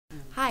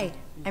Hi,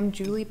 I'm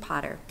Julie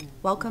Potter.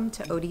 Welcome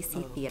to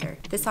ODC Theater.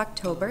 This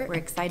October, we're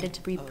excited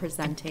to be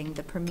presenting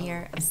the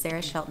premiere of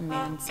Sara Shelton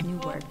Mann's new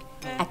work,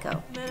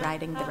 ECHO,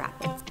 Riding the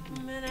Rapids.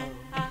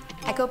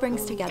 ECHO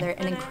brings together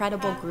an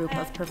incredible group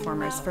of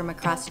performers from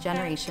across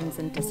generations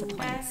and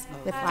disciplines.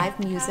 With live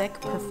music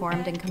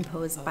performed and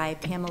composed by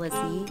Pamela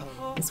Z,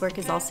 this work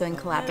is also in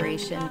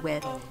collaboration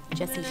with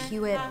Jesse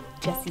Hewitt,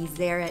 Jesse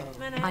Zarrett,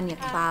 Anya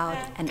Cloud,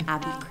 and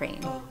Abby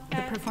Crane.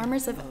 The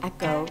performers of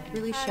ECHO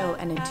really show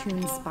an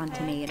attuned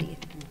spontaneity.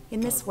 In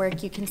this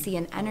work, you can see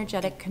an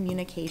energetic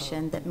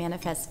communication that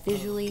manifests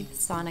visually,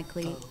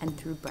 sonically, and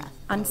through breath.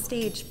 On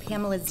stage,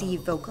 Pamela Z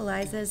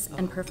vocalizes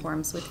and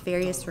performs with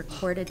various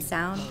recorded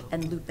sound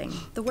and looping.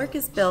 The work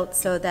is built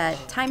so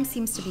that time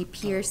seems to be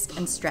pierced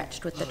and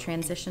stretched with the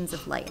transitions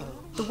of light.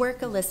 The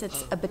work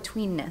elicits a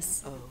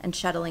betweenness and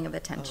shuttling of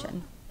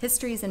attention.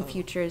 Histories and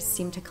futures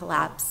seem to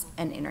collapse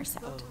and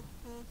intersect.